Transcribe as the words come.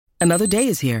Another day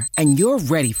is here, and you're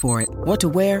ready for it. What to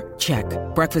wear? Check.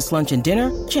 Breakfast, lunch, and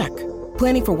dinner? Check.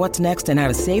 Planning for what's next and how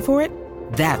to save for it?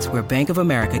 That's where Bank of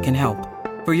America can help.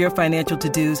 For your financial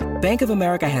to-dos, Bank of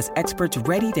America has experts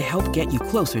ready to help get you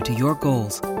closer to your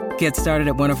goals. Get started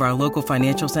at one of our local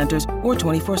financial centers or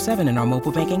 24/7 in our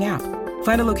mobile banking app.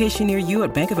 Find a location near you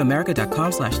at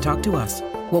bankofamerica.com/talktous.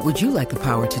 What would you like the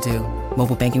power to do?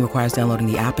 Mobile banking requires downloading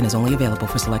the app and is only available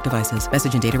for select devices.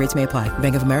 Message and data rates may apply.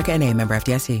 Bank of America N.A., member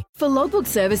FDIC. For logbook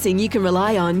servicing you can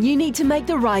rely on, you need to make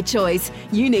the right choice.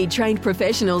 You need trained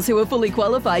professionals who are fully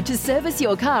qualified to service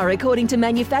your car according to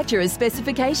manufacturer's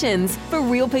specifications. For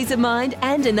real peace of mind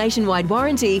and a nationwide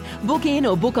warranty, book in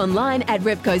or book online at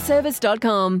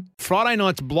repcoservice.com. Friday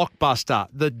night's blockbuster,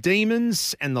 the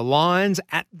Demons and the Lions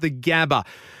at the Gabba.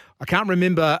 I can't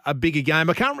remember a bigger game.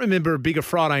 I can't remember a bigger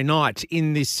Friday night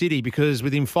in this city because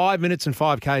within 5 minutes and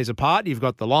 5Ks apart, you've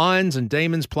got the Lions and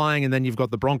Demons playing and then you've got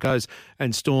the Broncos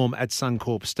and Storm at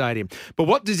Suncorp Stadium. But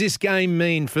what does this game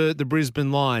mean for the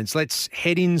Brisbane Lions? Let's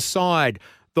head inside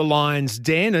the Lions'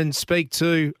 den and speak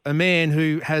to a man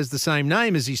who has the same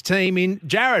name as his team in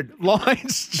Jarryd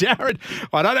Lyons. Jarryd,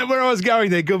 I don't know where I was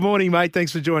going there. Good morning, mate.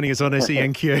 Thanks for joining us on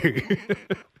SENQ.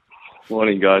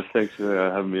 Morning, guys. Thanks for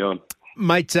having me on.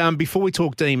 Mate, before we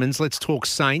talk Demons, let's talk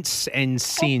Saints and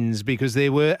Sins because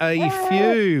there were a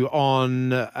few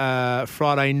on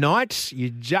Friday night. You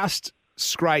just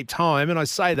scraped home, and I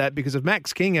say that because if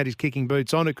Max King had his kicking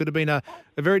boots on, it could have been a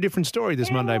very different story this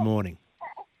Monday morning.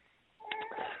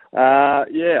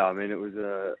 Yeah, I mean, it was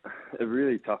a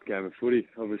really tough game of footy.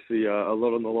 Obviously, a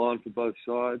lot on the line for both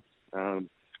sides.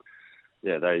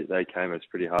 They came at us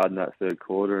pretty hard in that third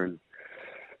quarter,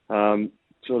 and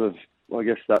I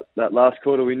guess that last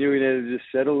quarter we knew we needed to just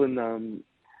settle, and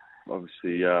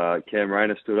obviously Cam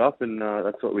Rayner stood up, and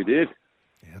that's what we did.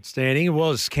 Outstanding. It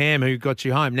was Cam who got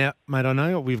you home. Now, mate, I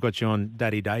know we've got you on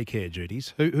daddy daycare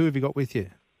duties. Who have you got with you?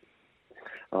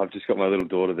 I've just got my little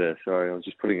daughter there. Sorry, I was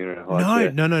just putting her in a high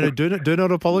chair. No. Do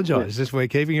not apologise. We're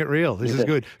keeping it real. This is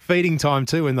good. Feeding time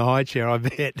too in the high chair, I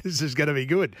bet. This is going to be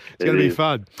good. It's going to be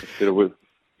fun.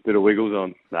 Bit of wiggles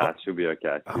on. Nah, she'll be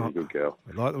okay. She's a good girl.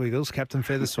 We like the Wiggles. Captain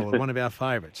Feathersword, one of our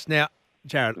favourites. Now,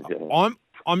 Jarryd,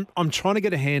 I'm trying to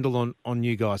get a handle on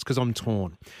you guys because I'm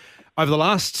torn. Over the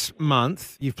last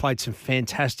month, you've played some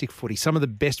fantastic footy, some of the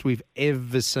best we've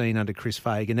ever seen under Chris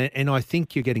Fagan, and I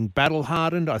think you're getting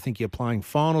battle-hardened. I think you're playing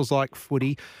finals-like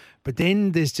footy, but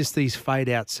then there's just these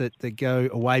fade-outs that go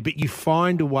away, but you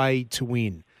find a way to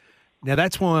win. Now,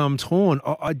 that's why I'm torn.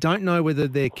 I don't know whether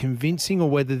they're convincing or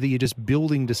whether you're just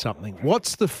building to something.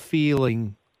 What's the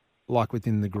feeling like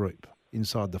within the group,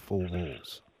 inside the four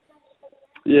walls?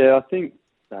 Yeah, I think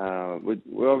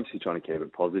we're obviously trying to keep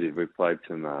it positive. We've played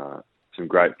some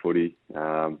great footy.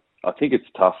 I think it's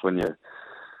tough when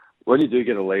you do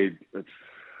get a lead. It's,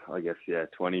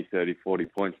 20, 30, 40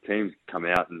 points. Teams come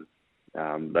out and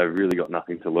they've really got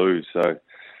nothing to lose. So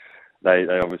they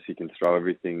obviously can throw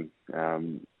everything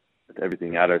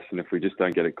at us, and if we just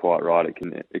don't get it quite right,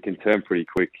 it can turn pretty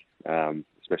quick,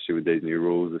 especially with these new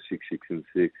rules, the 6-6 and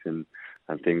 6 and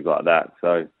things like that.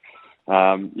 So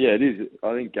it is.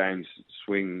 I think games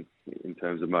swing in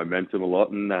terms of momentum a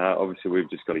lot, and obviously we've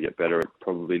just got to get better at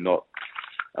probably not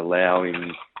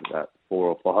allowing that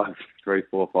 3,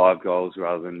 4, 5 goals,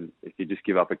 rather than if you just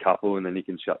give up a couple and then you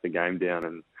can shut the game down,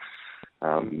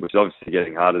 and which is obviously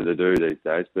getting harder to do these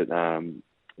days, but.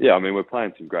 We're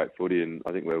playing some great footy, and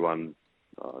I think we won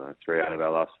 3 out of our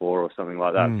last 4 or something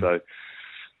like that. So,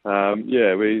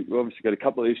 we obviously got a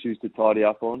couple of issues to tidy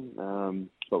up on,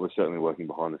 but we're certainly working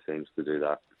behind the scenes to do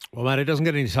that. Well, mate, it doesn't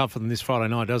get any tougher than this Friday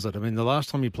night, does it? I mean, the last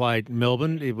time you played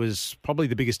Melbourne, it was probably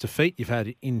the biggest defeat you've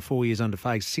had in 4 years under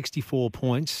Fagan, 64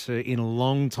 points in a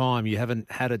long time. You haven't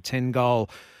had a 10-goal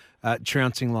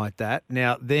trouncing like that.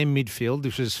 Now, their midfield,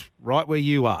 which is right where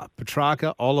you are,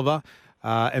 Petrarca, Oliver,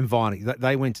 and Viney.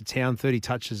 They went to town, 30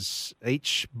 touches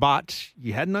each, but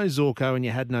you had no Zorko and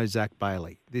you had no Zach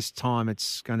Bailey. This time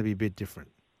it's going to be a bit different.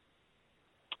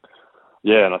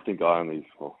 Yeah, and I think I only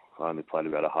played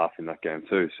about a half in that game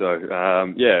too. So,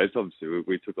 it's obviously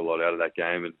we took a lot out of that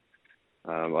game,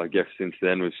 and I guess since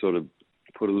then we've sort of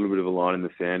put a little bit of a line in the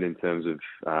sand in terms of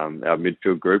our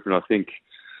midfield group, and I think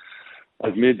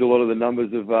as mids, a lot of the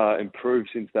numbers have improved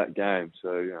since that game.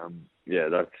 So,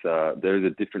 there is a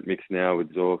different mix now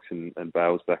with Zorks and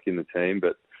Bales back in the team,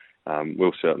 but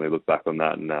we'll certainly look back on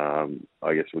that, and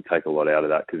I guess we'll take a lot out of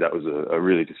that because that was a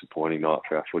really disappointing night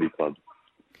for our footy club.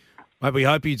 Mate, we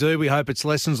hope you do. We hope it's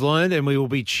lessons learned, and we will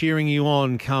be cheering you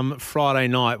on come Friday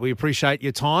night. We appreciate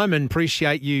your time and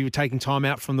appreciate you taking time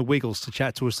out from the Wiggles to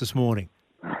chat to us this morning.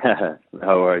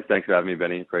 No worries. Thanks for having me,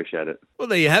 Benny. Appreciate it. Well,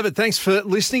 there you have it. Thanks for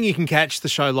listening. You can catch the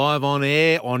show live on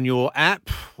air on your app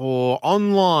or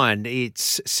online.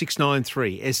 It's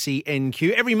 693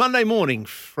 SENQ every Monday morning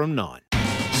from 9.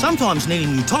 Sometimes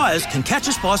needing new tyres can catch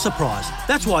us by surprise.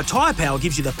 That's why Tyre Power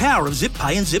gives you the power of Zip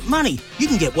Pay and Zip Money. You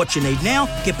can get what you need now,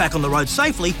 get back on the road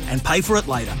safely and pay for it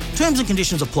later. Terms and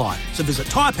conditions apply. So visit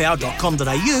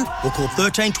tyrepower.com.au or call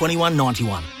 13 21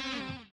 91.